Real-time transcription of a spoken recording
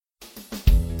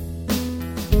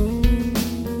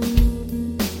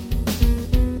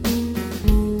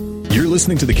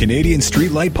listening to the Canadian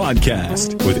Streetlight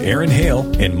Podcast with Aaron Hale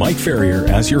and Mike Ferrier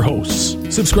as your hosts.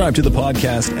 Subscribe to the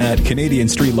podcast at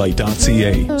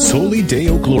canadianstreetlight.ca. Soli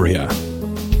Deo Gloria.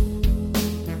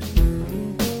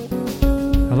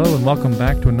 Hello and welcome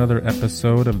back to another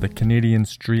episode of the Canadian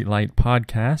Streetlight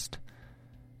Podcast.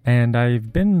 And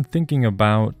I've been thinking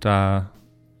about, I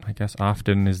guess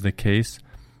often is the case,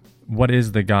 what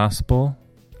is the gospel?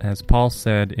 As Paul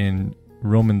said in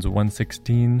Romans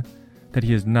 1:16, that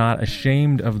he is not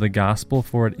ashamed of the gospel,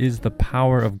 for it is the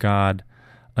power of God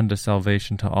unto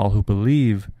salvation to all who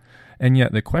believe. And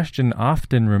yet the question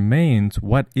often remains,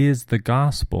 what is the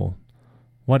gospel?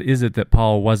 What is it that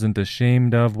Paul wasn't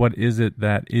ashamed of? What is it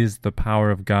that is the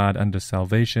power of God unto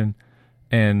salvation?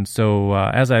 And so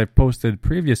as I posted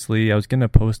previously, I was going to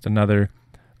post another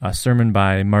sermon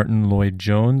by Martin Lloyd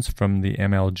Jones from the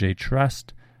MLJ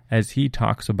Trust, as he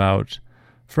talks about,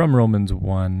 from Romans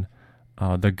 1,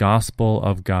 the gospel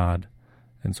of God.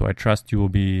 And so I trust you will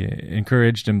be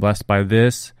encouraged and blessed by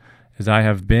this, as I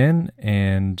have been,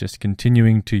 and just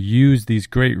continuing to use these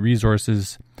great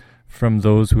resources from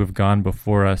those who have gone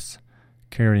before us,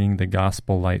 carrying the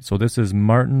gospel light. So this is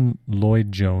Martin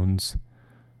Lloyd Jones,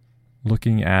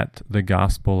 looking at the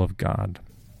gospel of God.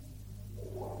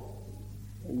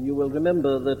 You will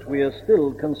remember that we are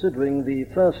still considering the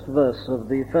first verse of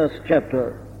the first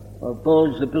chapter of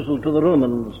Paul's epistle to the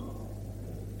Romans.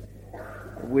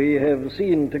 We have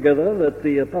seen together that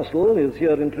the apostle is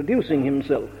here introducing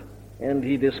himself, and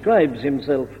he describes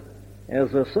himself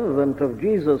as a servant of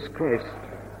Jesus Christ,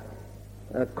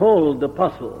 a called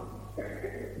apostle,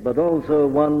 but also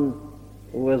one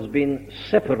who has been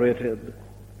separated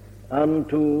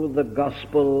unto the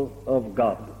gospel of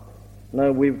God.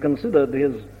 Now, we've considered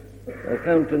his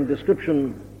account and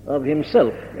description of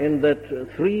himself in that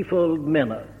threefold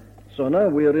manner. So now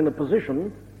we are in a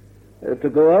position to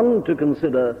go on to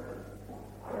consider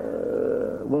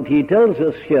what he tells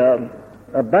us here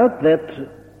about that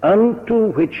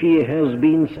unto which he has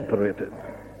been separated.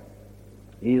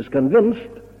 He is convinced,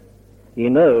 he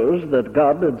knows that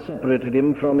God had separated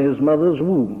him from his mother's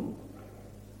womb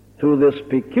to this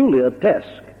peculiar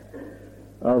task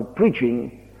of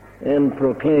preaching and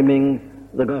proclaiming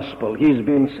the gospel. He's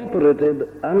been separated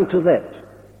unto that.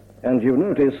 And you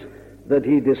notice that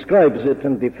he describes it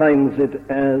and defines it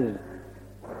as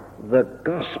the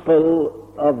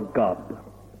gospel of God.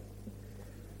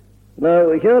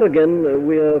 Now, here again,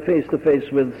 we are face to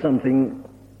face with something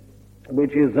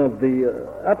which is of the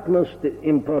utmost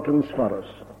importance for us.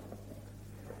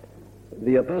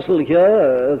 The apostle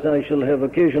here, as I shall have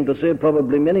occasion to say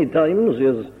probably many times,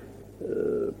 is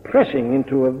pressing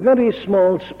into a very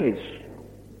small space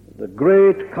the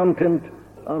great content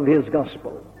of his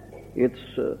gospel.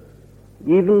 It's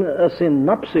even a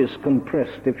synopsis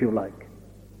compressed, if you like.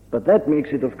 But that makes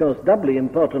it, of course, doubly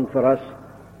important for us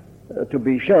to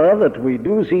be sure that we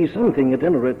do see something, at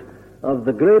any rate, of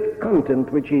the great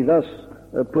content which he thus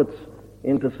puts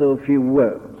into so few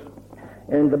words.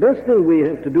 And the best thing we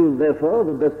have to do, therefore,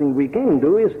 the best thing we can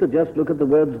do, is to just look at the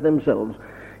words themselves.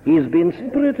 He's been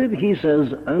separated, he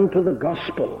says, unto the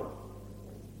gospel.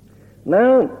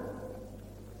 Now,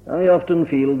 I often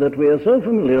feel that we are so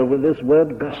familiar with this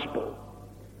word gospel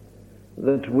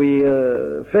that we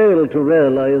fail to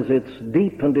realize its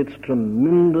deep and its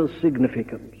tremendous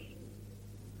significance.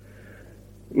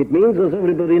 It means, as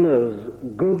everybody knows,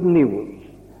 good news.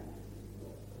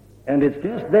 And it's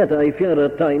just that I fear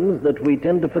at times that we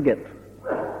tend to forget.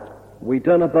 We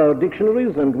turn up our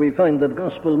dictionaries and we find that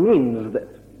gospel means that.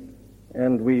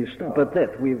 And we stop at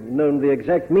that. We've known the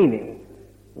exact meaning.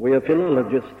 We are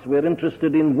philologists. We're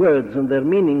interested in words and their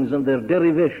meanings and their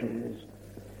derivations.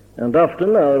 And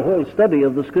often our whole study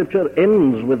of the Scripture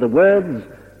ends with the words,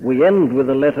 we end with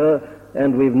the letter,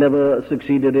 and we've never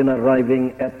succeeded in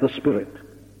arriving at the Spirit.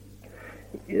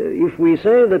 If we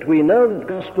say that we know that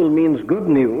gospel means good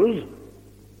news,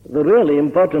 the really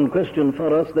important question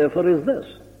for us, therefore, is this.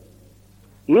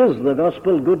 Is the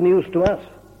gospel good news to us?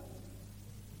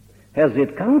 Has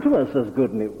it come to us as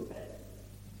good news?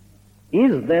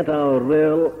 Is that our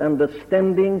real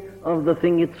understanding of the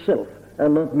thing itself,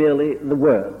 and not merely the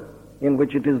word in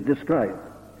which it is described?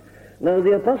 Now,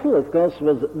 the apostle, of course,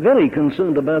 was very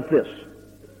concerned about this.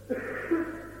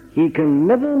 He can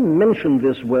never mention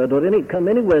this word or come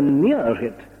anywhere near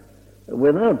it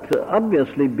without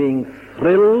obviously being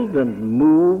thrilled and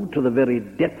moved to the very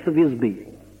depth of his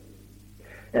being.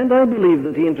 And I believe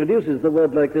that he introduces the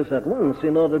word like this at once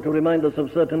in order to remind us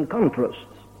of certain contrasts.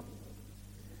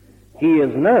 He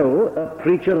is now a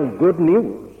preacher of good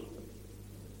news,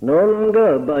 no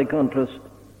longer, by contrast,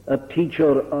 a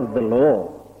teacher of the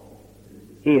law.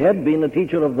 He had been a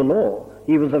teacher of the law,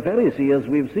 He was a Pharisee, as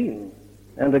we've seen,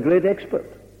 and a great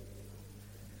expert.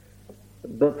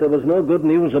 But there was no good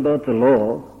news about the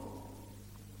law.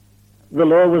 The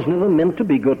law was never meant to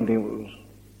be good news.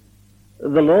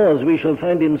 The law, as we shall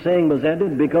find him saying, was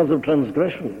added because of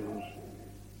transgressions.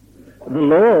 The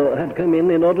law had come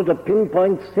in order to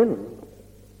pinpoint sin.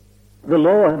 The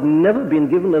law had never been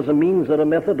given as a means or a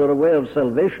method or a way of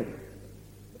salvation.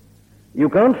 You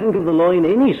can't think of the law in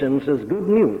any sense as good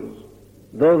news,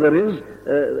 though there is,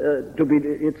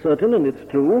 it's certain and it's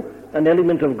true, an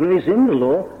element of grace in the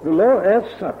law. The law as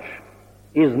such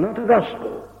is not a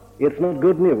gospel. It's not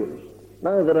good news.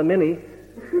 Now, there are many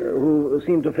who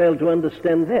seem to fail to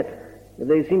understand that.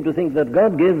 They seem to think that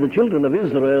God gave the children of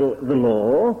Israel the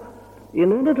law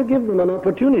in order to give them an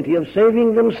opportunity of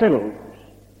saving themselves.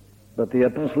 But the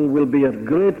apostle will be at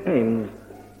great pains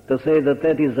to say that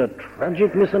that is a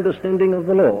tragic misunderstanding of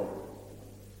the law.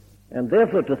 And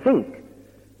therefore to think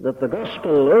that the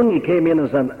gospel only came in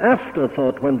as an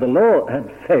afterthought when the law had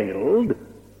failed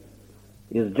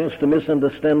is just to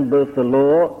misunderstand both the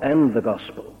law and the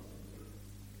gospel.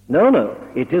 No,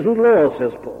 it isn't law,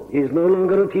 says Paul. He is no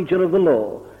longer a teacher of the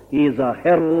law. He is a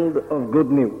herald of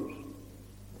good news.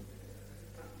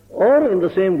 Or in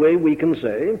the same way we can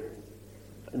say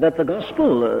that the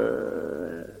gospel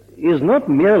is not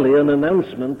merely an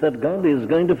announcement that God is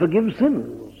going to forgive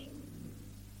sins,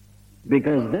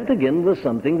 because that again was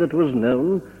something that was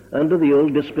known under the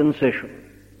old dispensation.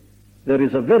 There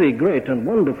is a very great and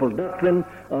wonderful doctrine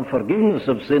of forgiveness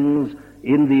of sins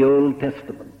in the Old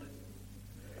Testament.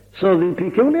 So the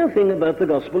peculiar thing about the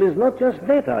gospel is not just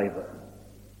that either.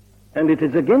 And it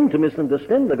is again to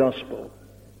misunderstand the gospel,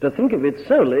 to think of it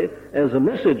solely as a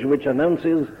message which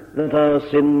announces that our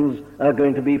sins are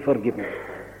going to be forgiven.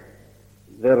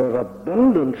 There are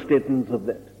abundant statements of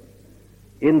that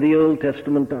in the Old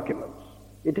Testament documents.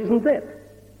 It isn't that.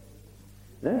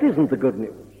 That isn't the good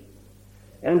news.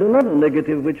 And another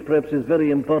negative, which perhaps is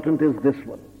very important, is this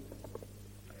one.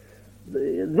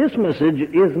 This message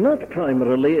is not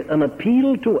primarily an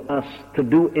appeal to us to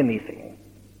do anything.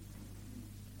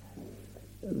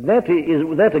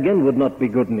 That again would not be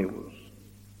good news.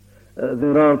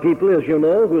 There are people, as you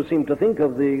know, who seem to think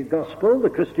of the gospel, the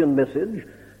Christian message,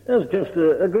 as just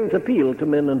a great appeal to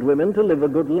men and women to live a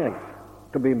good life,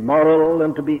 to be moral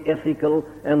and to be ethical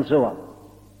and so on.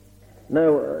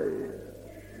 Now,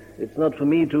 it's not for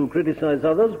me to criticize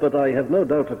others, but I have no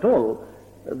doubt at all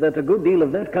that a good deal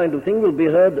of that kind of thing will be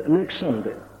heard next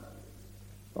Sunday.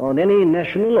 On any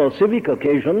national or civic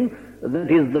occasion, that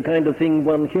is the kind of thing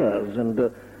one hears, and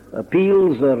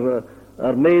appeals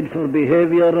are made for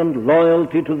behavior and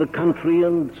loyalty to the country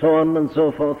and so on and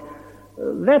so forth.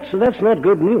 That's not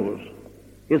good news.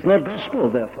 It's not gospel,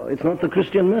 therefore. It's not the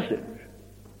Christian message.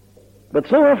 But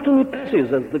so often it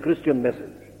passes as the Christian message.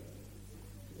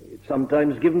 It's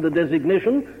sometimes given the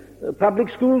designation public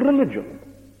school religion,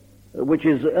 which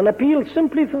is an appeal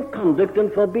simply for conduct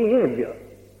and for behavior.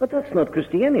 But that's not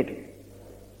Christianity.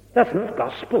 That's not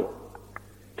gospel.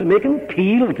 To make an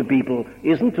appeal to people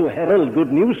isn't to herald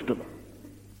good news to them.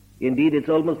 Indeed, it's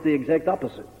almost the exact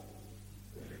opposite.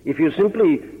 If you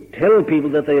simply tell people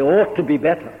that they ought to be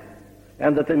better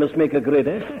and that they must make a great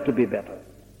effort to be better,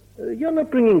 you're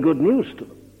not bringing good news to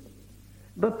them.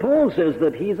 But Paul says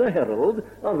that he's a herald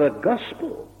of a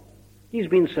gospel. He's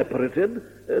been separated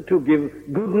to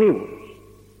give good news.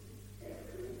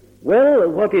 Well,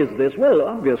 what is this? Well,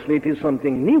 obviously it is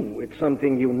something new. It's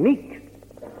something unique.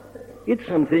 It's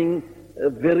something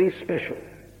very special.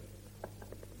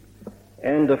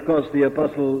 And, of course, the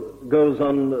apostle goes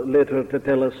on later to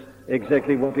tell us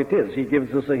exactly what it is. He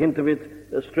gives us a hint of it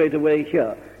straight away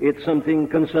here. It's something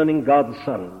concerning God's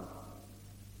Son.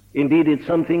 Indeed, it's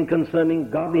something concerning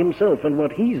God himself and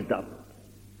what he's done.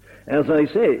 As I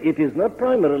say, it is not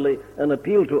primarily an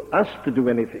appeal to us to do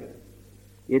anything.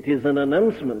 It is an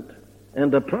announcement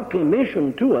and a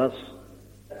proclamation to us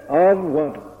of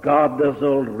what God has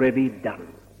already done.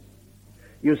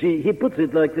 You see, he puts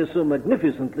it like this so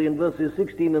magnificently in verses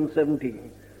 16 and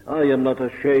 17. I am not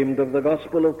ashamed of the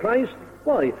gospel of Christ.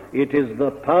 Why? It is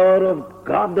the power of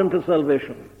God unto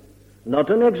salvation. Not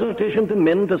an exhortation to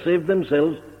men to save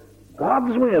themselves.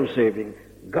 God's way of saving.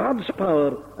 God's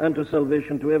power unto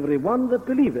salvation to every one that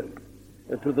believeth.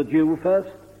 To the Jew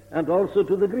first, and also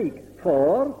to the Greek.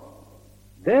 For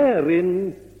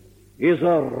therein is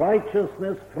a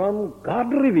righteousness from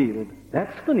God revealed.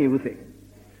 That's the new thing.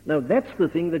 Now, that's the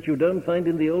thing that you don't find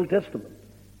in the Old Testament.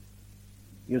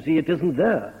 You see, it isn't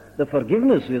there. The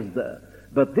forgiveness is there.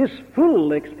 But this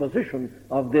full exposition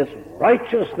of this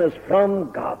righteousness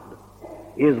from God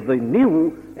is the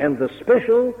new and the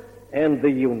special and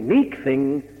the unique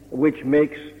thing which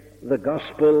makes the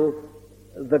gospel,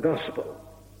 the gospel.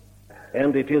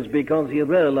 And it is because he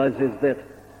realizes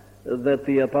that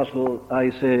the apostle,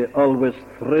 I say, always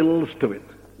thrills to it.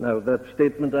 Now, that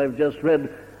statement I've just read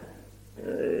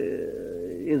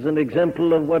is an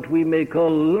example of what we may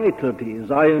call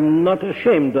lighterties. I am not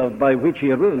ashamed of, by which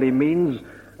he really means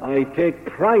I take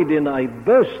pride in, I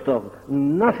boast of.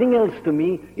 Nothing else to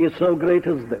me is so great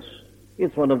as this.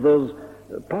 It's one of those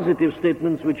positive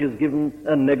statements which is given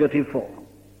a negative form.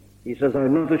 He says,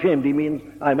 I'm not ashamed. He means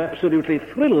I'm absolutely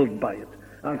thrilled by it.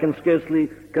 I can scarcely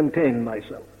contain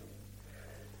myself.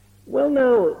 Well,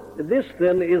 now, this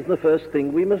then is the first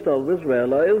thing we must always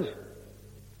realize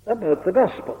about the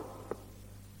gospel.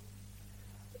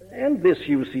 And this,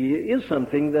 you see, is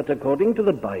something that, according to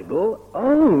the Bible,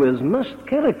 always must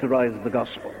characterize the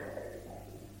gospel.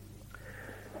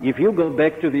 If you go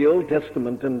back to the Old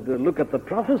Testament and look at the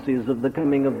prophecies of the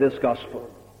coming of this gospel,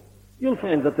 you'll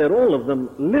find that they're all of them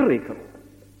lyrical.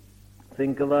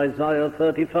 Think of Isaiah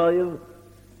 35.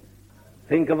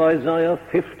 Think of Isaiah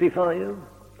 55.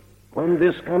 When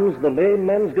this comes, the lame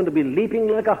man's going to be leaping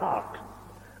like a hart,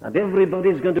 and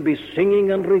everybody's going to be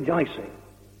singing and rejoicing.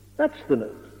 That's the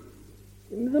note.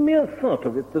 The mere thought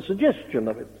of it, the suggestion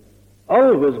of it,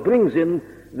 always brings in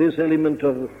this element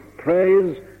of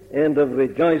praise and of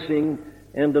rejoicing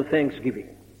and of thanksgiving.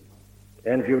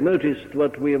 And you noticed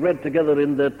what we read together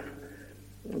in that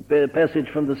passage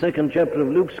from the 2nd chapter of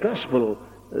Luke's Gospel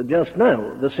just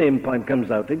now. The same point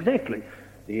comes out exactly.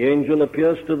 The angel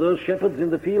appears to those shepherds in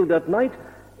the field at night.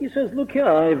 He says, look here,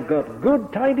 I've got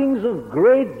good tidings of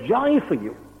great joy for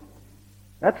you.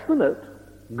 That's the note.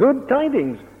 Good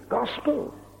tidings,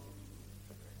 gospel.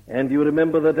 And you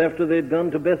remember that after they'd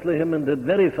gone to Bethlehem and had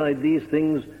verified these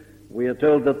things, we are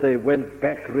told that they went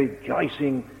back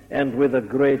rejoicing and with a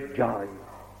great joy.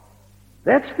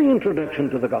 That's the introduction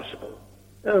to the gospel.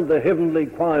 And the heavenly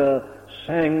choir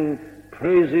sang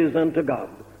praises unto God.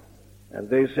 And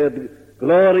they said,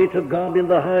 glory to God in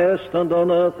the highest, and on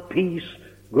earth peace,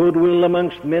 goodwill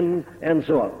amongst men, and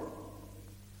so on.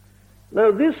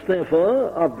 Now this,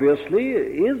 therefore, obviously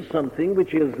is something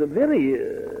which is very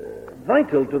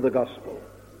vital to the gospel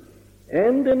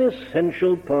and an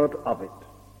essential part of it.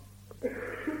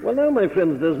 Well, now, my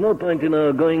friends, there's no point in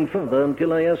our going further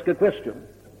until I ask a question.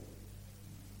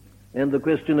 And the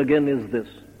question again is this.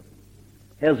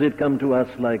 Has it come to us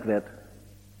like that?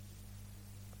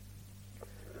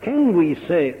 Can we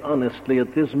say honestly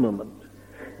at this moment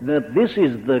that this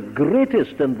is the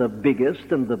greatest and the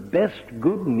biggest and the best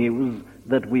good news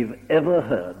that we've ever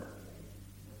heard?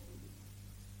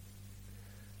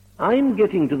 I'm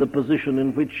getting to the position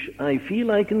in which I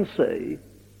feel I can say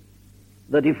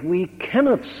that if we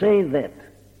cannot say that,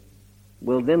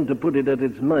 well then, to put it at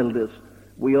its mildest,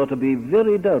 we ought to be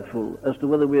very doubtful as to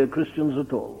whether we are Christians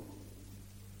at all.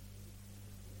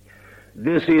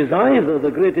 This is either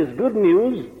the greatest good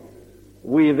news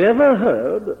we've ever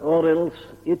heard, or else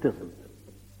it isn't.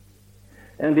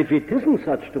 And if it isn't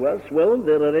such to us, well,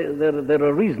 there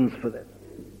are reasons for that.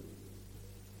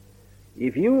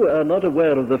 If you are not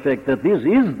aware of the fact that this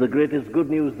is the greatest good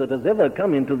news that has ever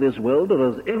come into this world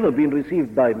or has ever been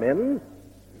received by men,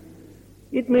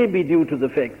 it may be due to the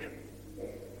fact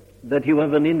that you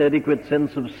have an inadequate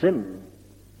sense of sin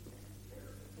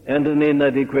and an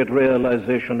inadequate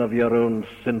realization of your own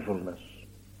sinfulness.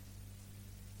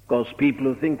 Because people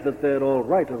who think that they're all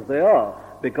right as they are,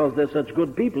 because they're such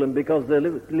good people and because they're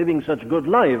living such good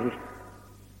lives,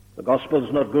 the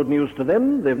gospel's not good news to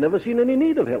them. They've never seen any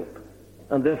need of help,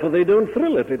 and therefore they don't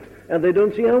thrill at it, and they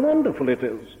don't see how wonderful it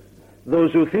is.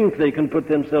 Those who think they can put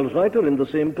themselves right are in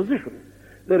the same position.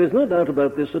 There is no doubt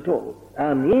about this at all.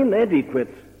 An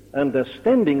inadequate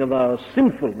understanding of our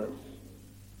sinfulness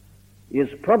is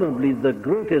probably the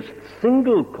greatest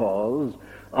single cause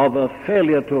of a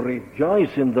failure to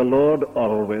rejoice in the Lord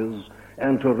always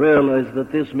and to realize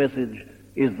that this message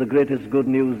is the greatest good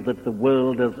news that the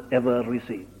world has ever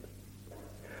received.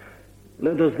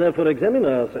 Let us therefore examine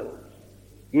ourselves.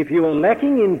 If you are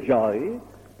lacking in joy,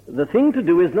 the thing to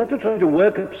do is not to try to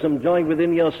work up some joy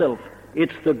within yourself.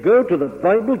 It's to go to the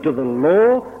Bible, to the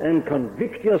law, and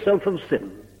convict yourself of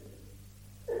sin.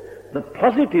 The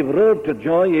positive road to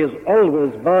joy is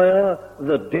always via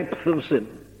the depth of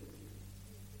sin.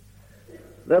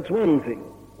 That's one thing.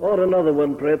 Or another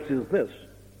one perhaps is this.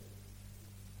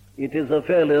 It is a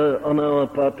failure on our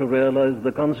part to realize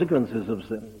the consequences of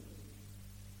sin.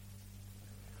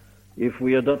 If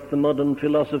we adopt the modern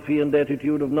philosophy and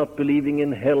attitude of not believing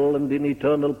in hell and in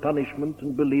eternal punishment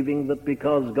and believing that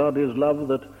because God is love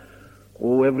that,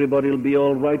 everybody will be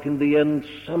all right in the end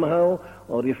somehow,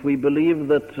 or if we believe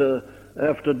that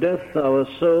after death our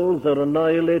souls are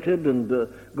annihilated and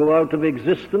go out of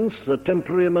existence, a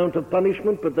temporary amount of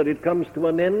punishment, but that it comes to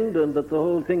an end and that the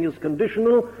whole thing is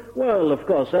conditional. Well, of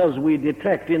course, as we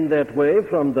detract in that way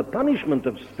from the punishment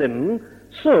of sin,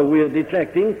 so we are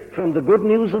detracting from the good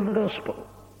news of the gospel.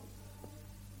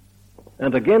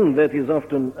 And again, that is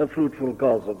often a fruitful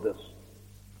cause of this.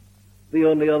 The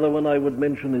only other one I would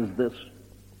mention is this.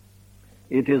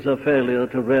 It is a failure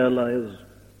to realize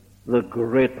the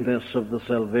greatness of the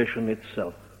salvation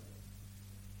itself.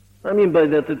 I mean by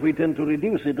that we tend to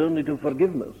reduce it only to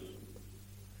forgiveness.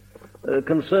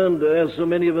 Concerned, as so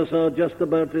many of us are, just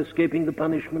about escaping the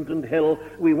punishment and hell,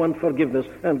 we want forgiveness,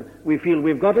 and we feel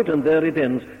we've got it, and there it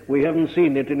ends. We haven't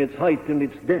seen it in its height and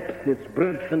its depth, its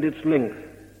breadth and its length,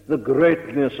 the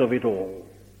greatness of it all.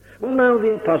 Well, now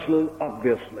the apostle,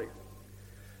 obviously,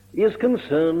 is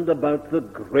concerned about the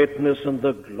greatness and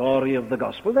the glory of the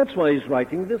gospel. That's why he's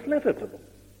writing this letter to them.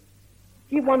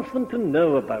 He wants them to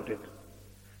know about it.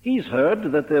 He's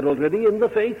heard that they're already in the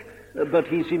faith, but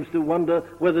he seems to wonder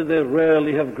whether they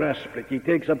really have grasped it. He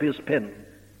takes up his pen,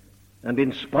 and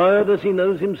inspired as he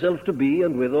knows himself to be,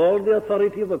 and with all the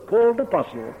authority of a called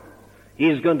apostle,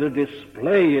 he's going to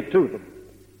display it to them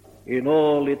in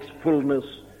all its fullness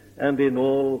and in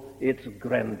all its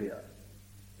grandeur.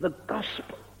 The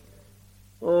gospel.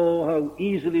 Oh, how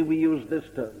easily we use this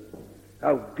term.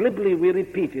 How glibly we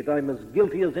repeat it. I'm as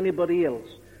guilty as anybody else.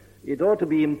 It ought to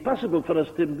be impossible for us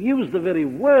to use the very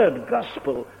word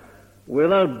gospel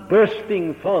without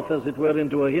bursting forth, as it were,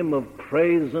 into a hymn of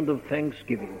praise and of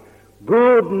thanksgiving.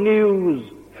 Good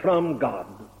news from God.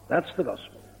 That's the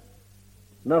gospel.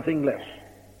 Nothing less.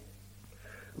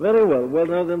 Very well. Well,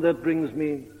 now then, that brings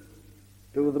me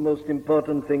to the most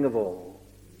important thing of all.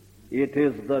 It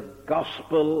is the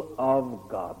gospel of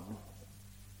God.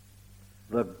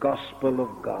 The gospel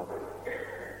of God.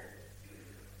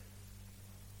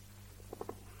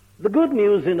 The good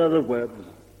news, in other words,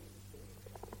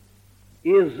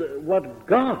 is what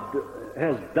God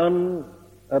has done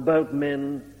about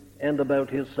men and about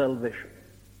his salvation.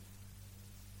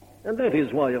 And that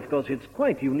is why, of course, it's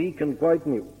quite unique and quite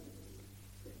new.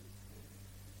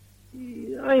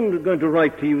 I'm going to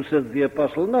write to you, says the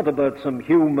apostle, not about some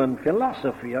human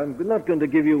philosophy. I'm not going to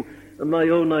give you my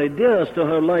own idea as to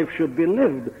how life should be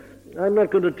lived. I'm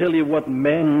not going to tell you what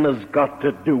man has got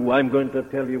to do. I'm going to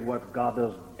tell you what God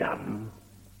has done.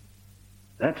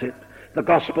 That's it. The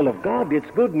gospel of God, it's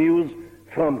good news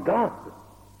from God.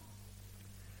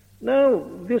 Now,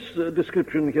 this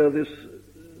description here, this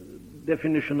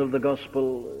definition of the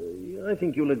gospel, I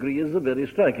think you'll agree is a very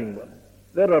striking one.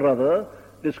 There are other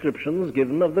descriptions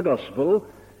given of the gospel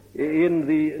in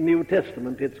the New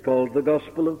Testament. It's called the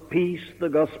gospel of peace, the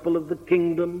gospel of the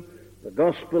kingdom, the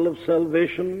gospel of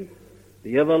salvation,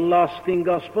 the everlasting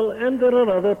gospel, and there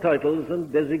are other titles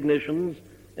and designations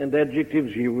and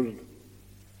adjectives used.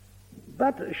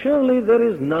 But surely there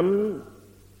is none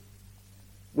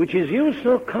which is used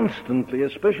so constantly,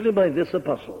 especially by this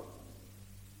apostle,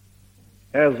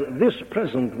 as this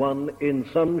present one in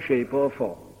some shape or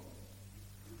form.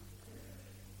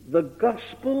 The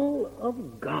gospel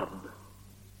of God.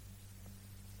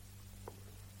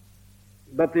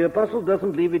 But the apostle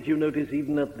doesn't leave it, you notice,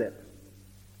 even at that.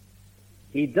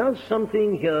 He does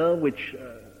something here which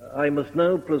I must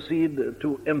now proceed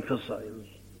to emphasize,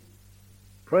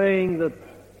 praying that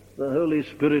the Holy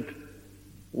Spirit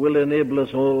will enable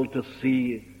us all to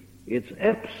see its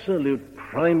absolute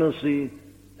primacy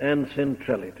and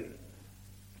centrality.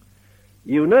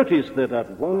 You notice that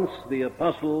at once the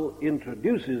apostle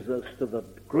introduces us to the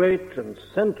great and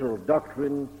central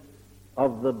doctrine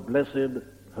of the blessed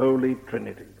Holy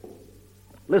Trinity.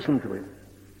 Listen to him.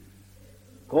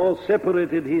 Paul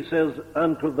separated, he says,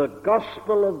 unto the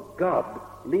gospel of God.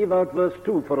 Leave out verse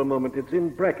 2 for a moment. It's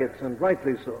in brackets, and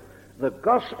rightly so. The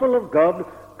gospel of God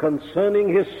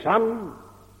concerning his Son,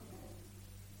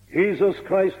 Jesus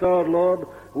Christ our Lord,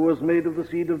 who was made of the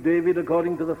seed of David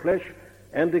according to the flesh,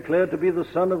 and declared to be the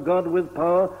Son of God with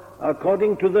power,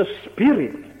 according to the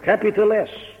Spirit, capital S,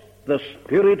 the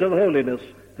Spirit of holiness,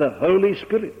 the Holy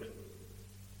Spirit,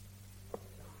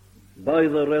 by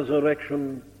the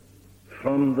resurrection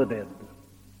from the dead.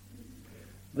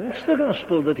 That's the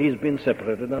gospel that he's been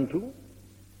separated unto.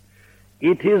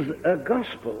 It is a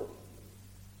gospel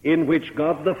in which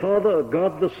God the Father,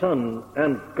 God the Son,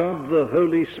 and God the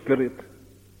Holy Spirit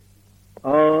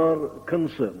are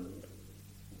concerned.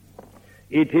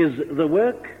 It is the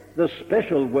work, the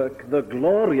special work, the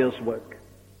glorious work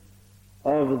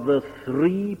of the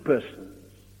three persons,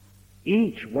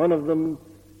 each one of them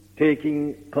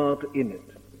taking part in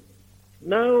it.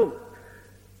 Now,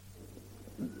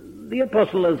 The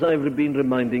apostle, as I've been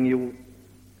reminding you,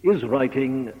 is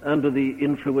writing under the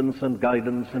influence and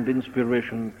guidance and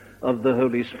inspiration of the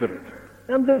Holy Spirit.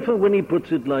 And therefore, when he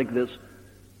puts it like this,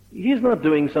 he's not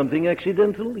doing something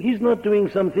accidental. He's not doing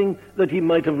something that he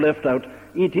might have left out.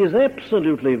 It is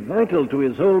absolutely vital to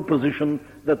his whole position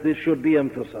that this should be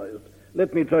emphasized.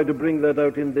 Let me try to bring that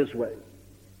out in this way.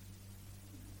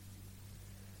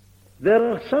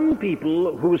 There are some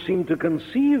people who seem to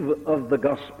conceive of the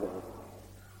gospel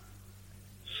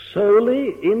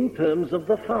solely in terms of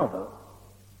the Father.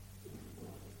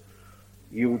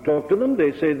 You talk to them,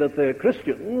 they say that they're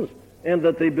Christians and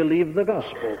that they believe the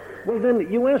gospel. Well,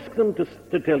 then you ask them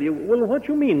to tell you, well, what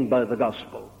you mean by the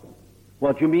gospel?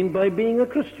 What you mean by being a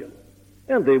Christian?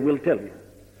 And they will tell you.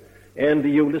 And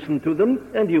you listen to them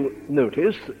and you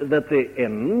notice that they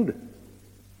end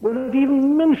without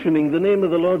even mentioning the name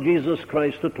of the Lord Jesus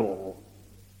Christ at all.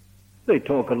 They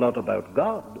talk a lot about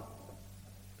God.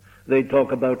 They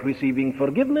talk about receiving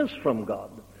forgiveness from God.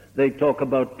 They talk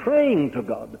about praying to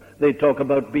God. They talk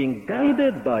about being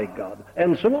guided by God,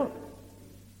 and so on.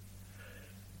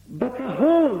 But the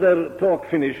whole of their talk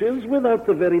finishes without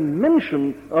the very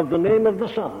mention of the name of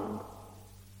the Son.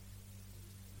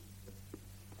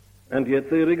 And yet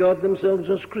they regard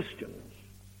themselves as Christians.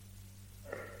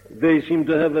 They seem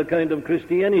to have a kind of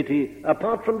Christianity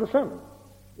apart from the Son.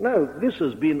 Now, this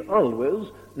has been always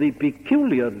the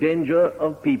peculiar danger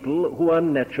of people who are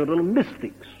natural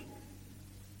mystics.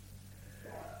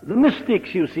 The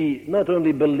mystics, you see, not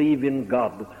only believe in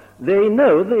God, they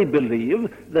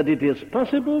believe that it is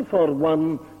possible for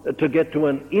one to get to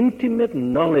an intimate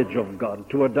knowledge of God,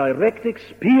 to a direct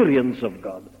experience of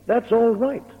God. That's all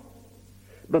right.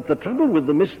 But the trouble with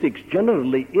the mystics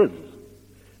generally is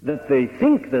that they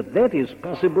think that that is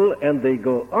possible and they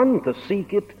go on to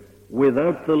seek it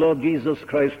without the Lord Jesus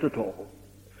Christ at all.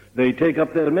 They take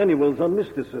up their manuals on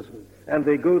mysticism, and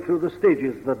they go through the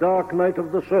stages, the dark night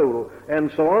of the soul,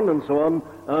 and so on,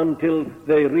 until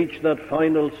they reach that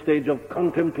final stage of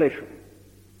contemplation.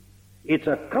 It's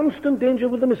a constant danger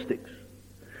with the mystics.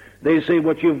 They say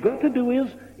what you've got to do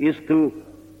is to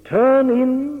turn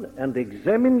in and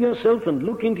examine yourself and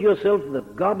look into yourself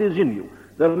that God is in you.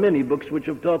 There are many books which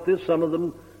have taught this. Some of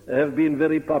them have been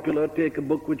very popular. Take a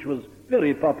book which was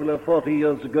very popular 40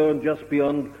 years ago and just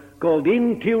beyond, called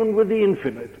In Tune with the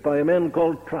Infinite, by a man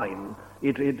called Prime.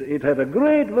 It had a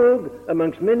great vogue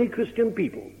amongst many Christian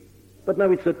people. But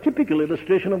now it's a typical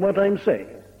illustration of what I'm saying.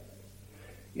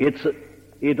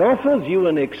 It offers you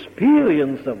an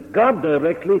experience of God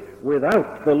directly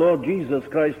without the Lord Jesus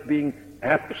Christ being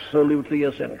absolutely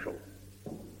essential.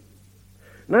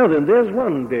 Now then, there's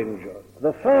one danger,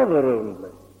 the Father only.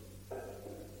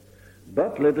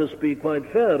 But let us be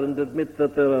quite fair and admit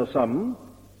that there are some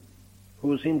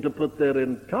who seem to put their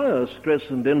entire stress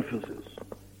and emphasis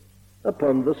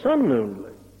upon the Son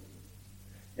only,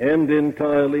 and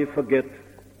entirely forget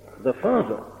the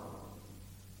Father.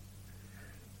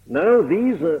 Now,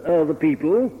 these are the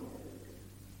people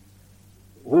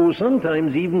who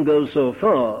sometimes even go so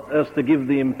far as to give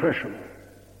the impression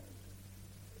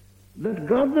that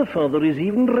God the Father is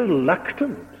even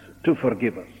reluctant to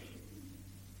forgive us.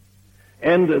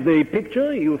 And they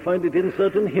picture, you find it in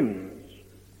certain hymns,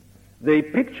 they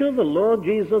picture the Lord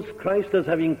Jesus Christ as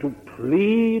having to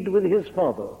plead with his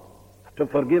Father to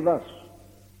forgive us.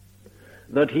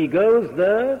 That he goes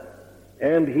there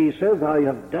and he says, I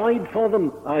have died for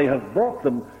them, I have bought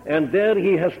them, and there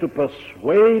he has to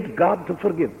persuade God to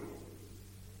forgive.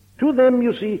 To them,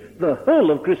 you see, the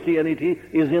whole of Christianity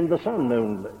is in the Son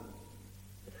only.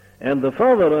 And the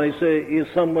Father, I say, is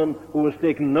someone who has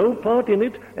taken no part in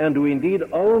it and who indeed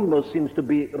almost seems to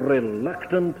be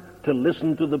reluctant to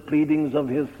listen to the pleadings of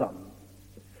his Son,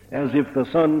 as if the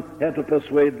Son had to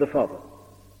persuade the Father.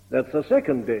 That's the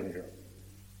second danger.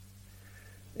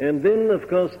 And then, of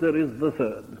course, there is the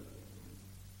third,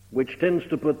 which tends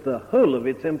to put the whole of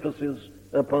its emphasis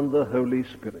upon the Holy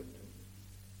Spirit.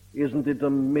 Isn't it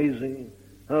amazing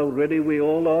how ready we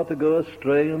all are to go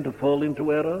astray and to fall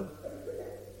into error?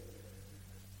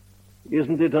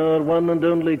 Isn't it our one and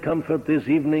only comfort this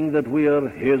evening that we are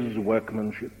his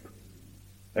workmanship,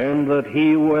 and that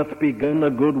he who hath begun a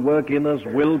good work in us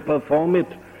will perform it?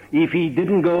 If he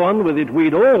didn't go on with it,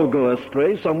 we'd all go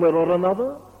astray somewhere or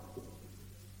another.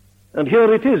 And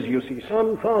here it is, you see,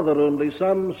 some Father only,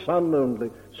 some Son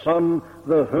only, some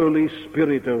the Holy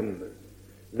Spirit only.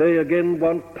 They again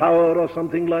want power or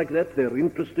something like that. They're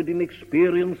interested in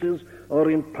experiences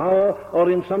or in power or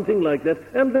in something like that.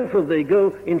 And therefore they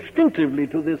go instinctively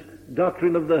to this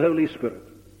doctrine of the Holy Spirit.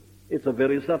 It's a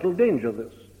very subtle danger,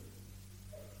 this.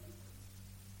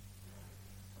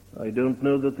 I don't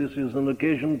know that this is an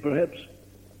occasion, perhaps,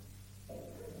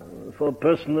 for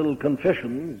personal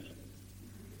confessions,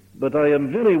 but I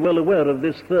am very well aware of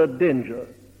this third danger,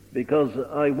 because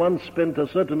I once spent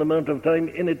a certain amount of time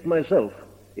in it myself.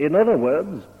 In other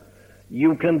words,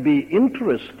 you can be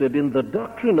interested in the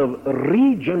doctrine of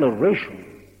regeneration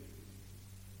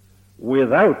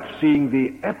without seeing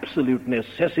the absolute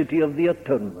necessity of the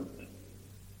atonement.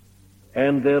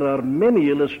 And there are many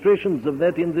illustrations of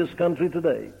that in this country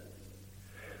today.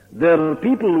 There are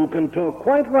people who can talk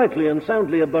quite rightly and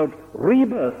soundly about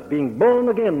rebirth, being born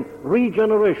again,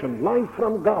 regeneration, life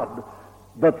from God,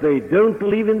 but they don't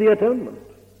believe in the atonement.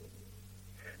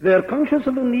 They're conscious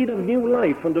of the need of new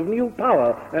life and of new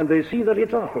power, and they see that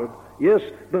it's offered. Yes,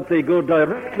 but they go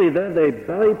directly there, they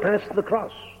bypass the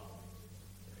cross.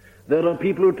 There are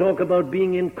people who talk about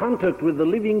being in contact with the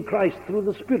living Christ through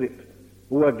the Spirit,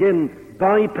 who again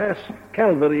bypass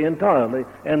Calvary entirely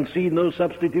and see no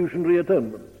substitutionary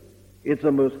atonement. It's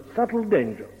a most subtle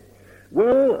danger.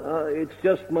 Well, it's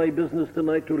just my business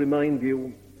tonight to remind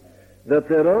you that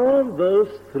there are those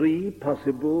three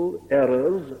possible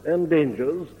errors and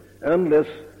dangers unless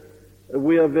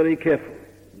we are very careful.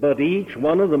 But each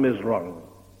one of them is wrong.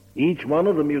 Each one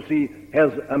of them, you see,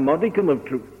 has a modicum of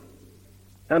truth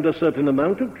and a certain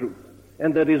amount of truth,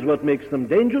 and that is what makes them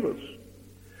dangerous.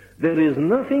 There is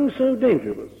nothing so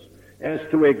dangerous as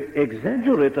to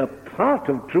exaggerate a part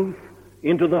of truth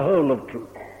into the whole of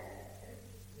truth.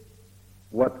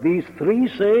 What these three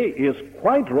say is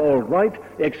quite all right,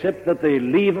 except that they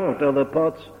leave out other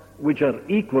parts which are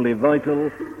equally vital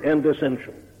and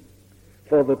essential.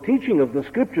 For the teaching of the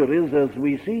Scripture is, as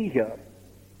we see here,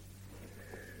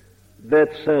 that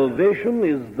salvation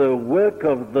is the work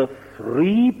of the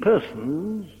three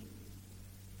persons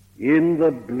in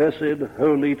the blessed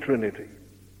Holy Trinity.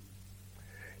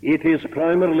 It is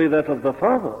primarily that of the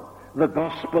Father, the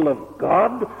gospel of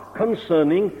God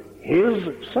concerning His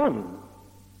Son.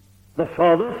 The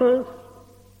Father first.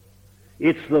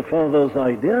 It's the Father's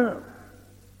idea.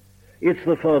 It's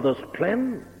the Father's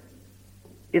plan.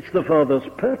 It's the Father's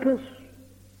purpose.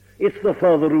 It's the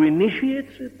Father who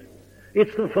initiates it.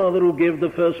 It's the Father who gave the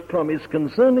first promise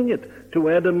concerning it to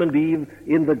Adam and Eve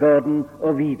in the Garden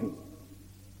of Eden.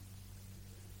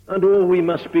 And oh, we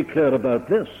must be clear about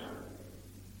this.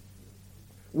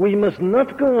 We must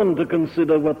not go on to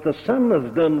consider what the Son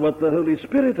has done, what the Holy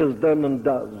Spirit has done and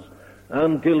does,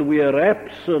 until we are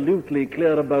absolutely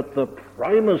clear about the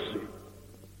primacy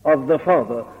of the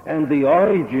Father and the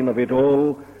origin of it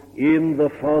all in the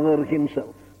Father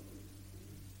Himself.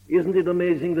 Isn't it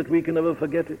amazing that we can never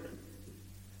forget it?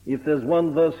 If there's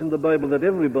one verse in the Bible that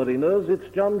everybody knows,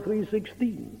 it's John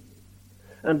 3:16.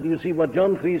 And you see what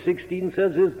John 3:16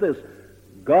 says is this: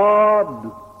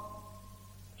 God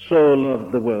so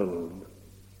loved the world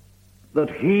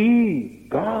that He,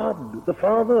 God, the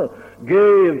Father,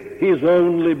 gave His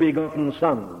only begotten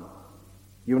Son.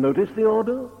 You notice the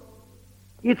order?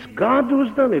 It's God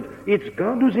who's done it. It's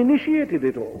God who's initiated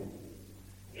it all.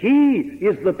 He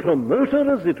is the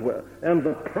promoter, as it were, and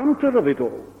the prompter of it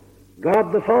all.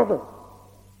 God the Father.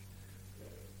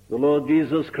 The Lord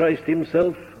Jesus Christ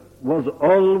Himself was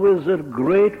always at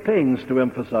great pains to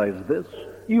emphasize this.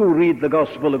 You read the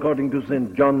Gospel according to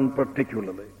St. John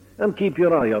particularly, and keep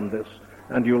your eye on this,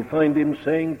 and you'll find Him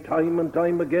saying time and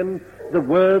time again, the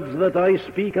words that I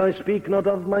speak not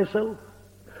of myself.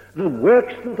 The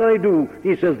works that I do,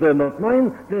 He says, they're not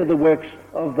mine, they're the works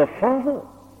of the Father.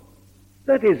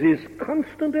 That is His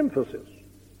constant emphasis.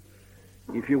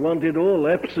 If you want it all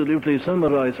absolutely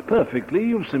summarized perfectly,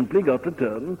 you've simply got to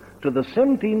turn to the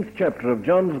 17th chapter of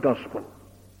John's Gospel,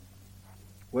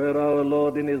 where our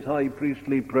Lord in His high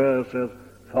priestly prayer says,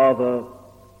 Father,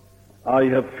 I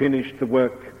have finished the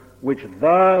work which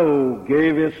Thou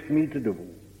gavest me to do.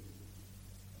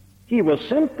 He was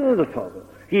sent by the Father.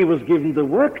 He was given the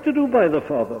work to do by the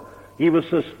Father. He was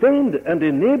sustained and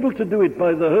enabled to do it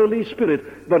by the Holy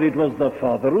Spirit, but it was the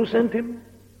Father who sent Him.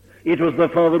 It was the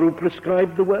Father who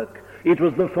prescribed the work. It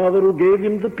was the Father who gave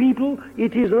Him the people.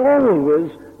 It is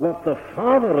always what the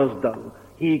Father has done.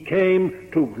 He came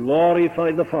to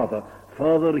glorify the Father.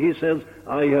 Father, He says,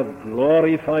 I have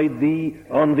glorified Thee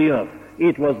on the earth.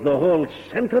 It was the whole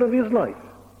center of His life.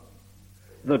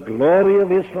 The glory of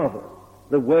His Father,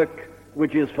 the work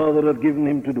which His Father had given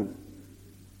Him to do.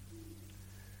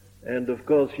 And of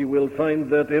course you will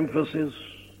find that emphasis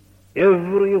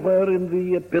everywhere in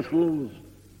the epistles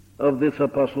of this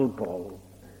Apostle Paul.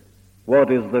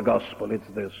 What is the gospel? It's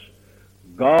this: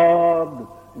 God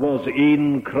was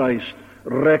in Christ,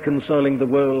 reconciling the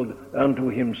world unto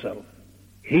Himself.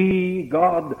 He,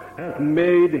 God, hath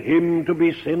made Him to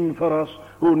be sin for us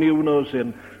who knew no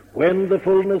sin. When the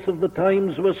fullness of the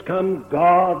times was come,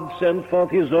 God sent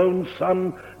forth his own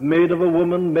Son, made of a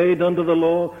woman, made under the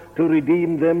law, to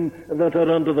redeem them that are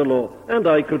under the law. And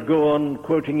I could go on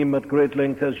quoting him at great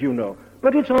length, as you know.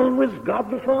 But it's always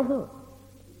God the Father.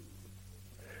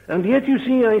 And yet, you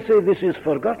see, I say this is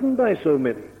forgotten by so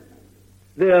many.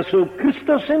 They are so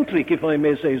Christocentric, if I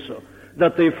may say so,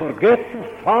 that they forget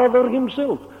the Father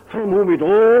himself, from whom it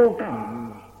all comes.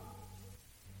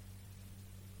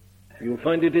 You'll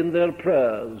find it in their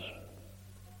prayers.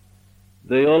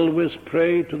 They always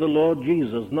pray to the Lord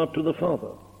Jesus, not to the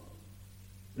Father.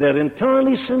 They're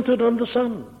entirely centered on the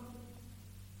Son.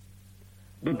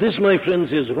 But this, my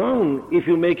friends, is wrong if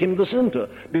you make him the center,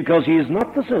 because he is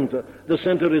not the center. The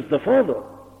center is the Father.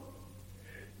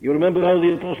 You remember how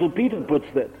the Apostle Peter puts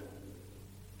that.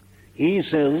 He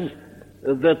says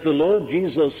that the Lord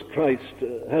Jesus Christ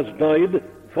has died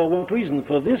for what reason?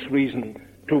 For this reason,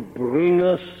 to bring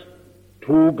us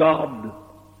to God.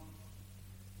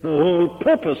 The whole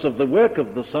purpose of the work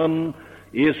of the Son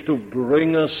is to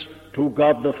bring us to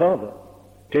God the Father.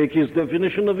 Take his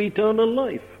definition of eternal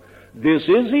life. This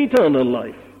is eternal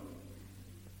life,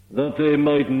 that they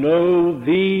might know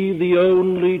thee, the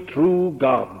only true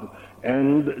God,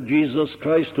 and Jesus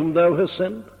Christ whom thou hast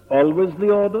sent. Always the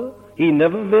order. He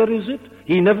never varies it.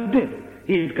 He never did.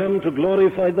 He had come to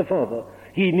glorify the Father.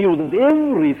 He knew that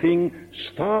everything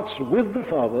starts with the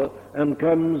Father and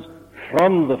comes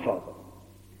from the Father.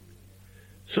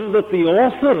 So that the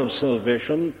author of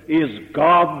salvation is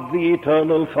God the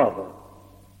eternal Father.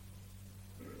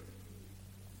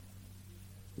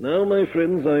 Now, my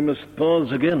friends, I must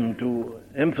pause again to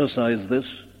emphasize this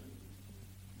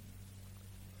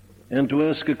and to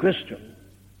ask a question.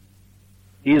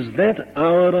 Is that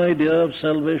our idea of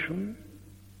salvation?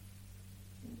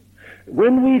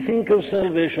 When we think of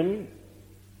salvation,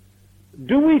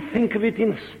 do we think of it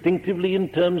instinctively in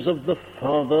terms of the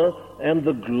Father and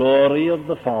the glory of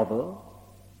the Father?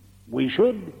 We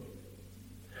should.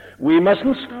 We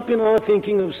mustn't stop in our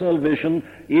thinking of salvation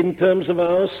in terms of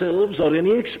ourselves or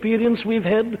any experience we've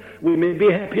had. We may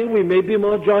be happier, we may be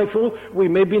more joyful, we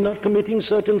may be not committing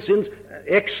certain sins.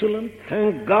 Excellent,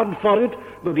 thank God for it.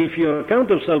 But if your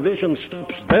account of salvation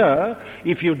stops there,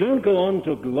 if you don't go on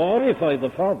to glorify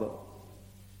the Father,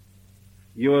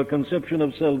 your conception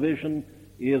of salvation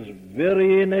is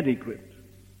very inadequate.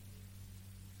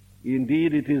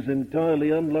 Indeed, it is entirely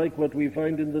unlike what we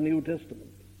find in the New Testament.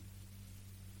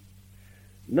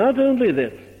 Not only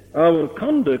that, our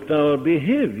conduct, our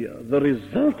behavior, the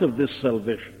result of this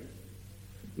salvation,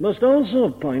 must also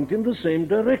point in the same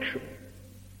direction.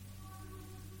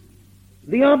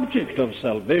 The object of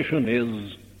salvation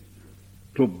is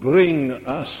to bring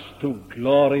us to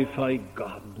glorify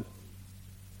God.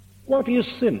 What is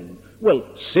sin? Well,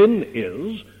 sin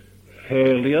is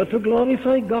failure to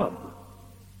glorify God.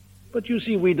 But you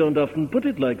see, we don't often put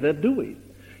it like that, do we?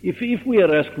 If we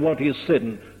are asked what is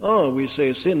sin, we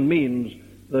say sin means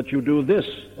that you do this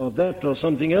or that or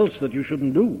something else that you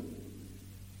shouldn't do.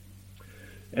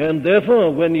 And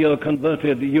therefore, when you're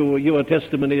converted, your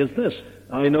testimony is this: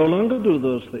 I no longer do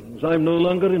those things. I'm no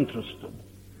longer interested.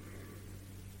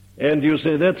 And you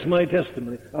say, that's my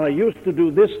testimony. I used to do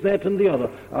this, that, and the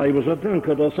other. I was a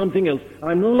drunkard or something else.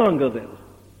 I'm no longer that.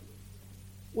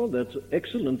 Well, that's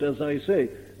excellent, as I say.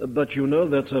 But you know,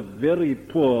 that's a very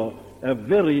poor, a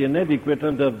very inadequate,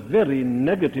 and a very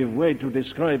negative way to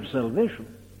describe salvation.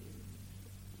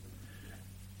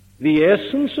 The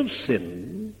essence of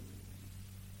sin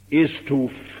is to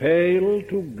fail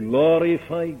to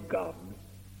glorify God.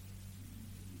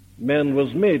 Man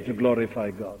was made to glorify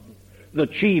God. The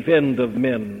chief end of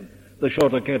men, the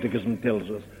Shorter Catechism tells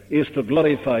us, is to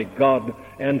glorify God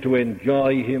and to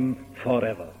enjoy him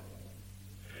forever.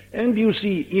 And you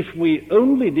see, if we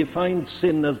only defined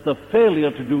sin as the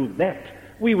failure to do that,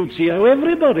 we would see how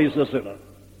everybody's a sinner.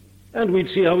 And we'd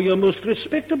see how your most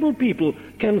respectable people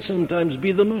can sometimes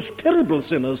be the most terrible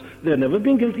sinners. They've never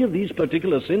been guilty of these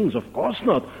particular sins, of course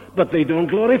not, but they don't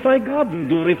glorify God, they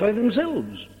glorify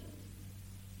themselves.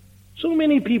 So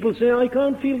many people say, I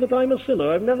can't feel that I'm a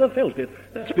sinner. I've never felt it.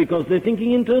 That's because they're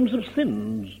thinking in terms of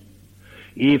sins.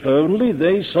 If only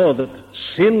they saw that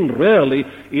sin really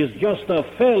is just a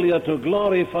failure to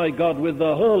glorify God with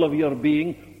the whole of your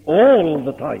being all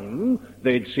the time,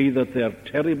 they'd see that they're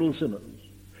terrible sinners.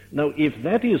 Now, if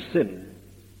that is sin,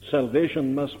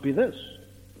 salvation must be this: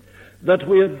 that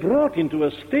we are brought into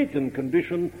a state and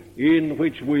condition in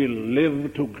which we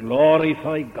live to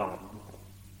glorify God.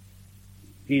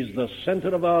 He's the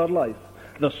center of our life,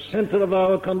 the center of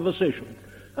our conversation.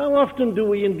 How often do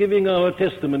we, in giving our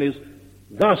testimonies,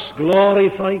 thus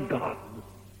glorify God?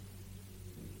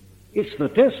 It's the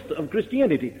test of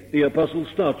Christianity. The apostle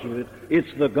starts with it. It's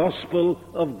the gospel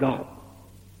of God.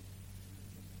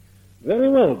 Very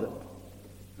well, then.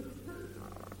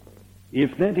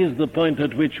 If that is the point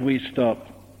at which we stop,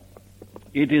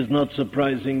 it is not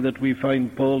surprising that we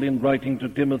find Paul, in writing to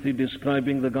Timothy,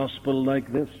 describing the gospel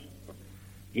like this.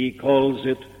 He calls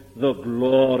it the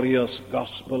glorious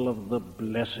gospel of the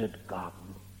blessed God.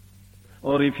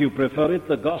 Or if you prefer it,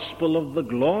 the gospel of the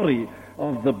glory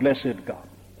of the blessed God.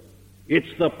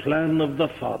 It's the plan of the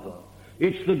Father.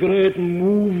 It's the great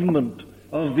movement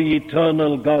of the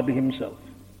eternal God himself.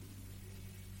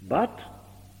 But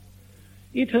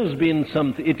it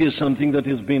is something that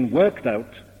has been worked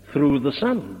out through the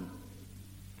Son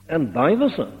and by the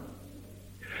Son.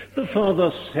 The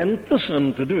Father sent the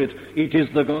Son to do it. It is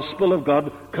the gospel of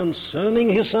God concerning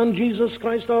his Son, Jesus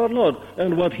Christ our Lord,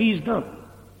 and what he's done.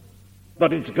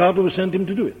 But it's God who sent him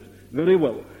to do it. Very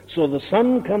well. So the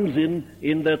Son comes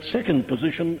in that second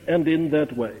position and in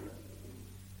that way.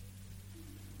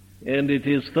 And it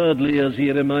is thirdly, as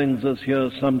he reminds us here,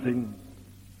 something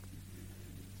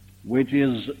which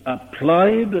is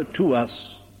applied to us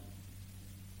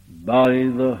by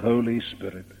the Holy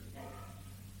Spirit.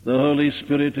 The Holy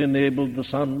Spirit enabled the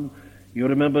Son. You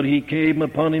remember he came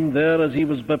upon him there as he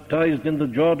was baptized in the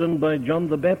Jordan by John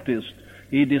the Baptist.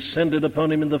 He descended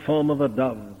upon him in the form of a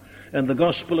dove. And the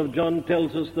Gospel of John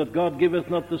tells us that God giveth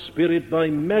not the Spirit by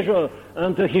measure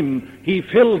unto him. He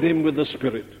filled him with the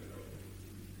Spirit.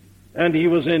 And he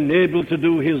was enabled to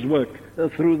do his work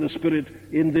through the Spirit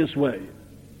in this way.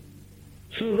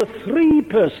 So the three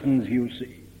persons, you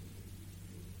see,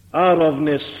 are of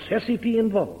necessity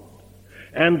involved.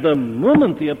 And the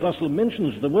moment the apostle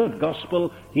mentions the word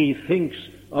gospel, he thinks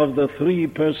of the three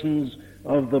persons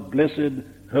of the blessed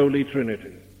Holy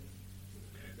Trinity.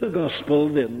 The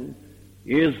gospel, then,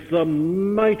 is the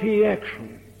mighty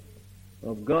action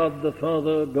of God the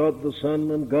Father, God the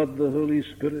Son, and God the Holy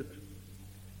Spirit,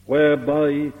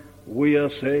 whereby we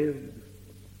are saved.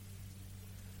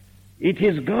 It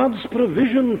is God's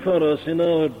provision for us in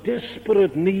our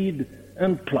desperate need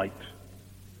and plight.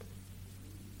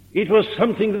 It was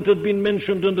something that had been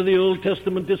mentioned under the Old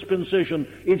Testament dispensation.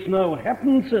 It's now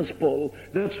happened, says Paul.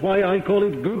 That's why I call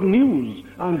it good news.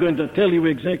 I'm going to tell you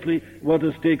exactly what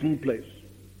has taken place.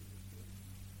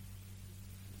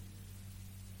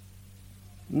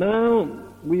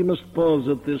 Now, we must pause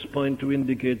at this point to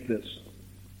indicate this.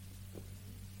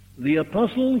 The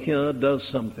apostle here does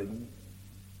something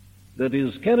that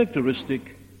is characteristic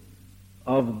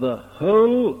of the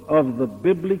whole of the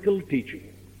biblical teaching.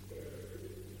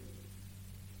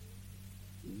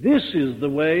 This is the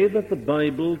way that the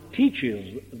Bible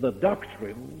teaches the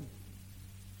doctrine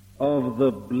of the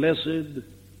blessed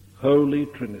Holy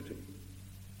Trinity.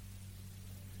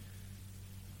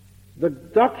 The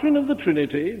doctrine of the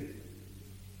Trinity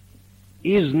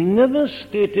is never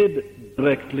stated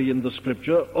directly in the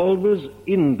Scripture, always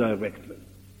indirectly.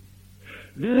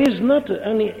 There is not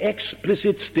any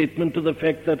explicit statement to the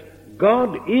fact that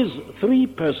God is three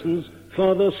persons,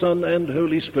 Father, Son, and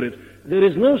Holy Spirit. There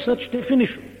is no such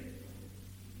definition.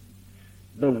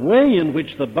 The way in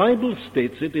which the Bible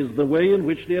states it is the way in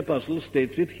which the apostle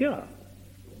states it here.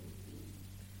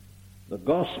 The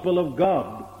gospel of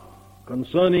God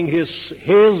concerning his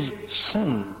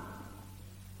Son,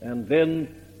 and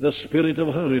then the Spirit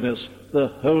of holiness, the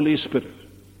Holy Spirit.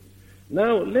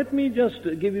 Now, let me just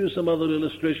give you some other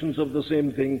illustrations of the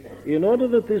same thing in order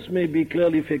that this may be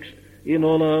clearly fixed in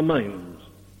all our minds.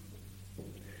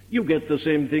 You get the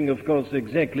same thing, of course,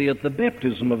 exactly at the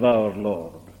baptism of our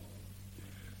Lord.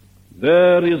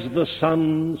 There is the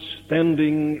Son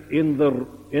standing in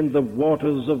the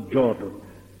waters of Jordan.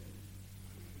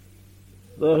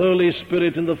 The Holy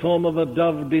Spirit in the form of a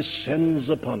dove descends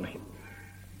upon him.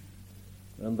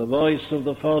 And the voice of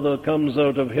the Father comes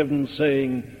out of heaven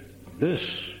saying, "This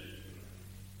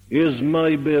is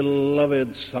my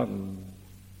beloved Son,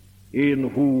 in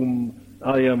whom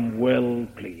I am well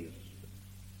pleased."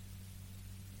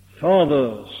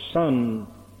 Father, Son,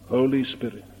 Holy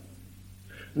Spirit.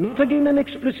 Not again an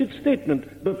explicit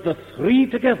statement, but the three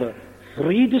together,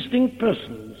 three distinct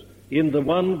persons in the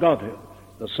one Godhead.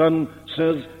 The Son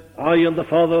says, "I and the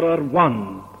Father are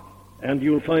one." And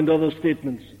you'll find other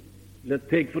statements. Let's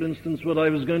take, for instance, what I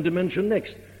was going to mention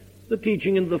next, the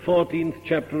teaching in the 14th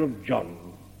chapter of John,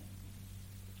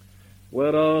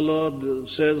 where our Lord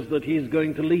says that he's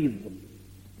going to leave them,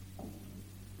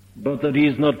 but that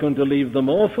he's not going to leave them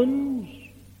orphans.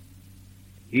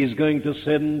 He's going to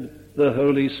send the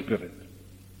Holy Spirit.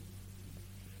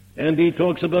 And he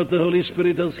talks about the Holy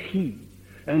Spirit as He.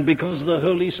 And because the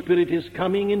Holy Spirit is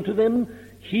coming into them,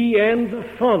 He and the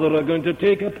Father are going to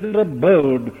take up their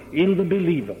abode in the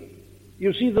believer.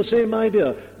 You see the same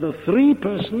idea. The three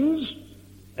persons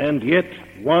and yet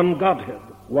one Godhead,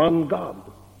 one God.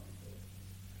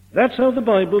 That's how the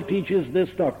Bible teaches this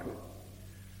doctrine.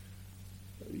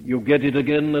 You get it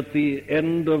again at the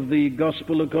end of the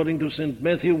Gospel according to St.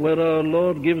 Matthew, where our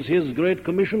Lord gives his great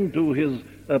commission to his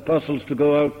apostles to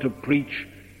go out to preach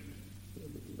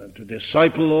and to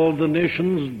disciple all the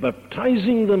nations,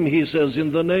 baptizing them, he says,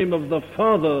 in the name of the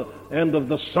Father and of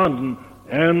the Son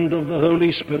and of the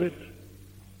Holy Spirit.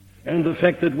 And the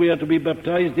fact that we are to be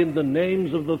baptized in the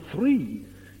names of the three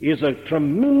is a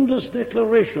tremendous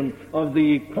declaration of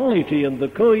the equality and the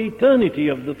co-eternity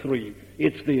of the three.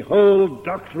 It's the whole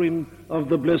doctrine of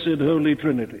the blessed Holy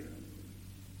Trinity.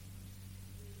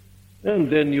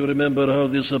 And then you remember how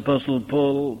this Apostle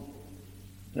Paul,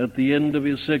 at the end of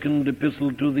his second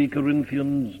epistle to the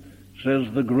Corinthians,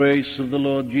 says, "The grace of the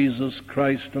Lord Jesus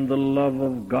Christ and the love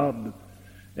of God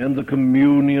and the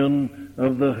communion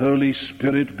of the Holy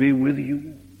Spirit be with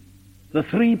you." The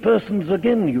three persons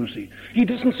again, you see. He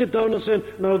doesn't sit down and say,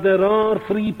 "Now there are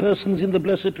three persons in the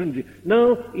Blessed Trinity."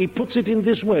 No, he puts it in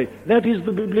this way. That is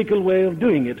the biblical way of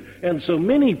doing it. And so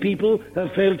many people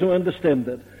have failed to understand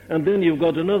that. And then you've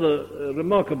got another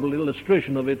remarkable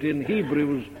illustration of it in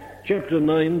Hebrews chapter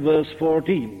 9, verse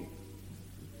 14,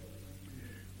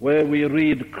 where we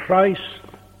read, "Christ,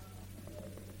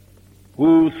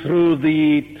 who through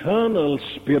the eternal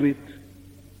Spirit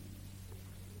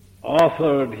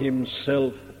offered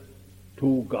himself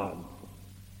to God."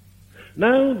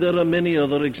 Now, there are many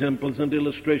other examples and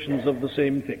illustrations of the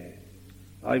same thing.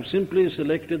 I've simply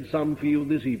selected some for you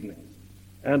this evening,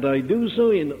 and I do so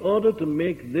in order to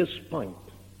make this point.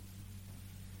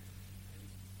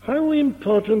 How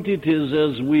important it is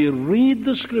as we read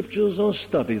the Scriptures or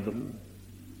study them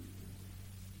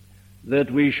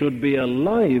that we should be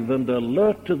alive and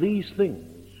alert to these things.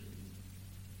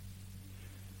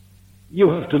 You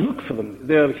have to look for them.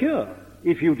 They're here.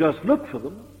 If you just look for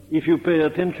them, if you pay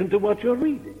attention to what you're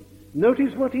reading.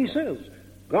 Notice what he says.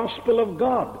 Gospel of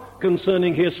God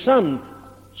concerning his Son,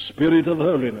 Spirit of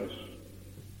holiness.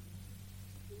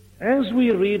 As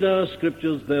we read our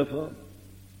Scriptures, therefore,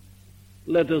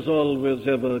 let us always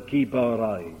ever keep our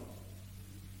eye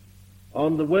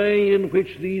on the way in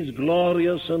which these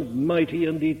glorious and mighty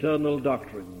and eternal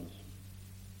doctrines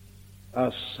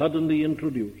are suddenly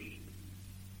introduced.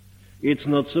 It's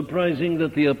not surprising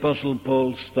that the Apostle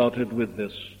Paul started with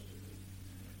this.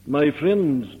 My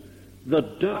friends, the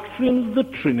doctrine of the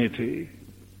Trinity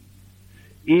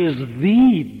is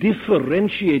the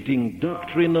differentiating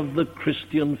doctrine of the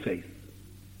Christian faith.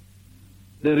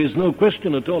 There is no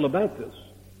question at all about this.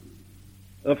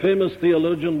 A famous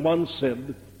theologian once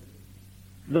said,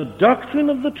 "The doctrine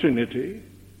of the Trinity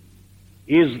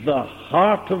is the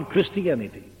heart of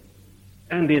Christianity."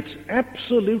 And it's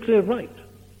absolutely right.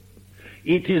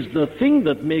 It is the thing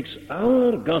that makes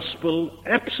our gospel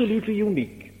absolutely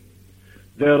unique.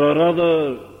 There are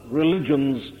other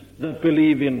religions that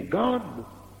believe in God,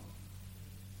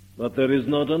 but there is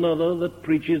not another that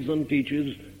preaches and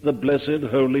teaches the blessed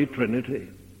Holy Trinity.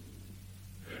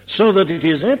 So that it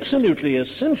is absolutely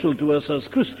essential to us as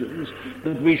Christians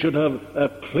that we should have a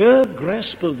clear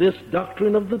grasp of this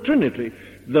doctrine of the Trinity,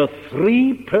 the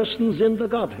three persons in the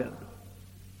Godhead.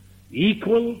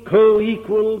 Equal,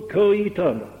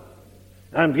 co-eternal.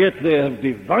 And yet they have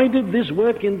divided this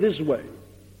work in this way.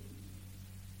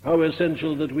 How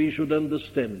essential that we should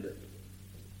understand it.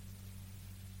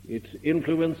 It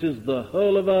influences the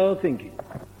whole of our thinking.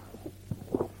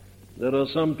 There are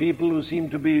some people who seem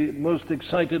to be most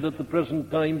excited at the present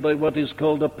time by what is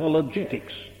called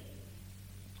apologetics.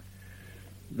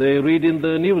 They read in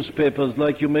the newspapers,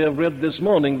 like you may have read this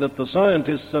morning, that the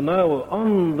scientists are now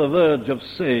on the verge of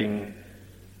saying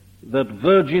that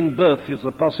virgin birth is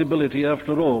a possibility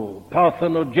after all,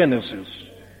 parthenogenesis.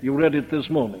 You read it this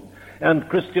morning. And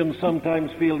Christians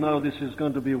sometimes feel now this is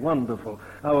going to be wonderful.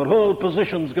 Our whole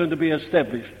position is going to be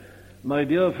established. My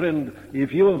dear friend,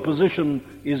 if your position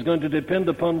is going to depend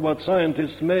upon what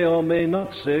scientists may or may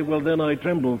not say, well, then I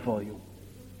tremble for you.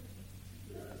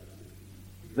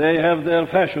 They have their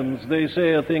fashions. They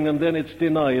say a thing and then it's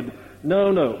denied.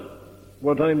 No.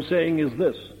 What I'm saying is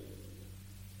this.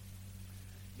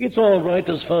 It's all right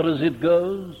as far as it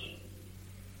goes.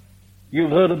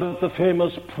 You've heard about the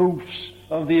famous proofs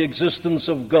of the existence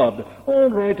of God. All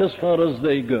right as far as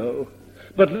they go.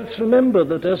 But let's remember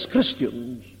that as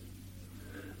Christians,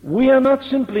 we are not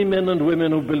simply men and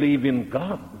women who believe in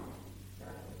God.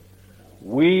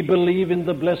 We believe in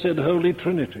the blessed Holy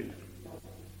Trinity.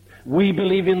 We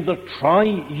believe in the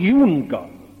triune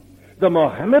God. The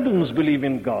Mohammedans believe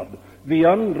in God. The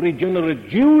unregenerate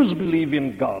Jews believe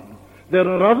in God. There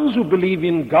are others who believe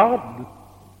in God.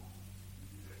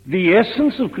 The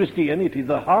essence of Christianity,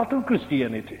 the heart of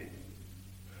Christianity,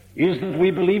 is that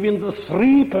we believe in the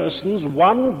three persons,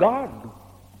 one God.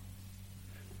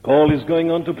 Paul is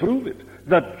going on to prove it,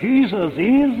 that Jesus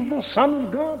is the Son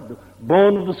of God,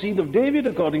 born of the seed of David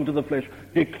according to the flesh,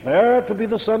 declared to be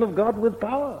the Son of God with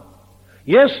power.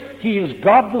 Yes, he is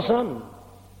God the Son.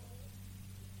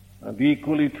 And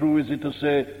equally true is it to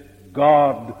say,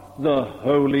 God the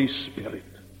Holy Spirit.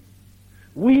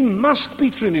 We must be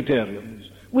Trinitarians.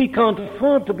 We can't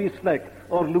afford to be slack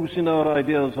or loose in our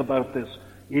ideas about this.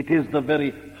 It is the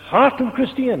very heart of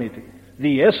Christianity,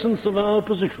 the essence of our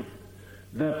position,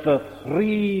 that the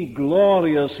three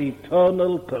glorious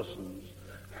eternal persons,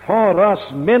 for us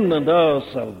men and our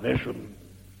salvation,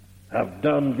 have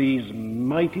done these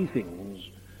mighty things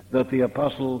that the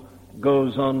apostle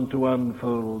goes on to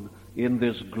unfold in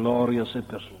this glorious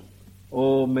epistle.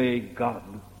 Oh, may God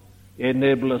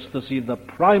enable us to see the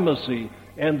primacy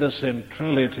and the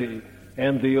centrality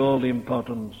and the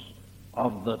all-importance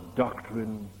of the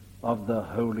doctrine of the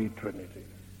Holy Trinity.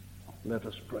 Let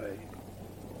us pray.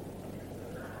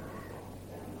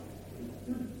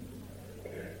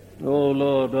 O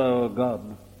Lord our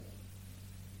God,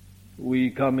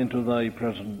 we come into thy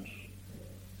presence,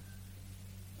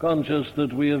 conscious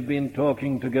that we have been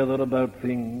talking together about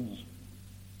things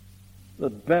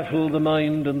that baffle the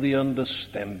mind and the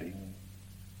understanding.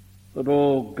 But,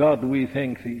 oh God, we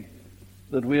thank thee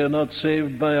that we are not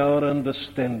saved by our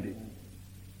understanding,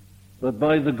 but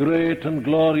by the great and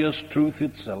glorious truth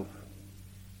itself.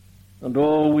 And,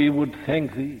 oh, we would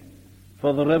thank thee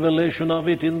for the revelation of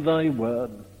it in thy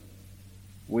word.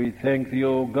 We thank thee,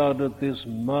 O God, at this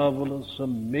marvelous,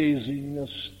 amazing,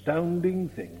 astounding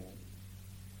thing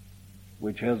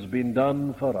which has been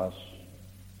done for us.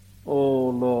 O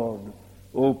Lord,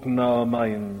 open our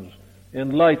minds,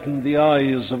 enlighten the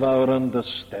eyes of our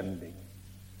understanding.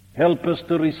 Help us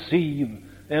to receive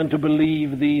and to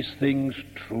believe these things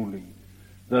truly,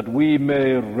 that we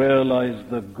may realize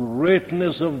the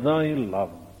greatness of thy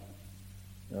love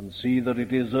and see that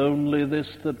it is only this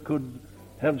that could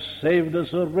have saved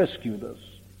us or rescued us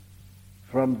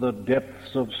from the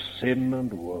depths of sin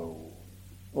and woe.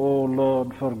 O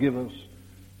Lord, forgive us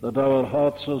that our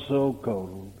hearts are so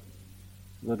cold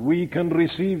that we can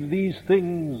receive these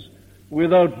things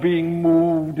without being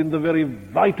moved in the very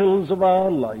vitals of our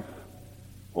life.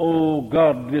 O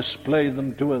God, display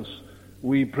them to us,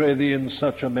 we pray thee, in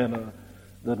such a manner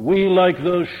that we, like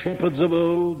those shepherds of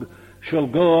old, shall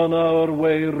go on our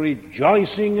way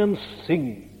rejoicing and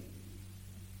singing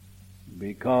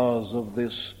because of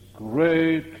this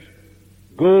great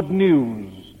good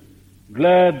news,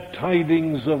 glad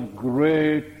tidings of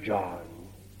great joy,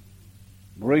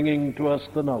 bringing to us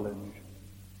the knowledge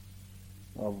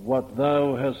of what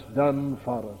thou hast done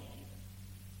for us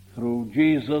through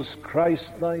Jesus Christ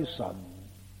thy Son,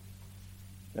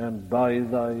 and by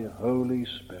thy Holy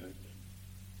Spirit.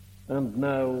 And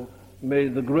now may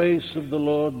the grace of the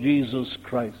Lord Jesus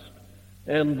Christ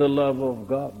and the love of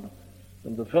God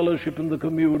and the fellowship and the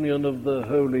communion of the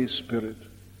Holy Spirit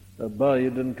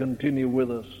abide and continue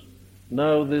with us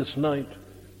now this night,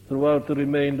 throughout the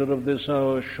remainder of this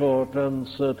our short,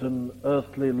 uncertain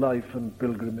earthly life and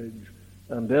pilgrimage,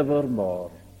 and evermore.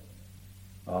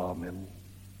 Amen.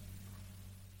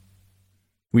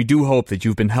 We do hope that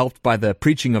you've been helped by the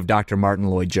preaching of Dr. Martin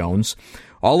Lloyd-Jones.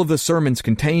 All of the sermons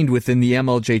contained within the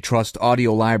MLJ Trust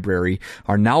audio library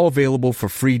are now available for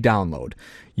free download.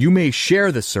 You may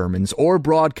share the sermons or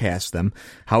broadcast them.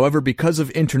 However, because of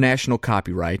international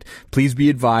copyright, please be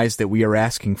advised that we are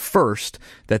asking first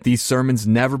that these sermons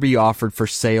never be offered for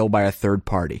sale by a third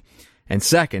party. And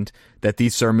second, that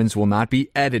these sermons will not be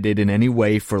edited in any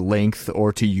way for length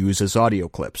or to use as audio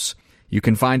clips. You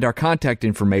can find our contact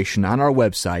information on our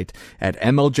website at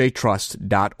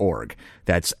mljtrust.org.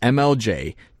 That's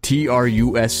mljtrust.org.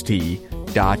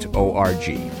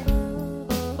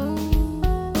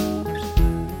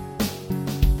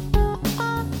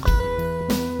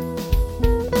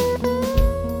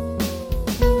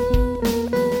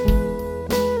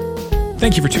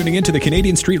 Thank you for tuning in to the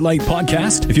Canadian Streetlight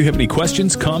Podcast. If you have any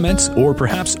questions, comments, or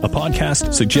perhaps a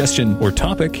podcast suggestion or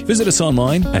topic, visit us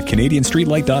online at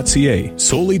canadianstreetlight.ca.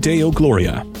 Soli Deo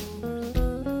Gloria.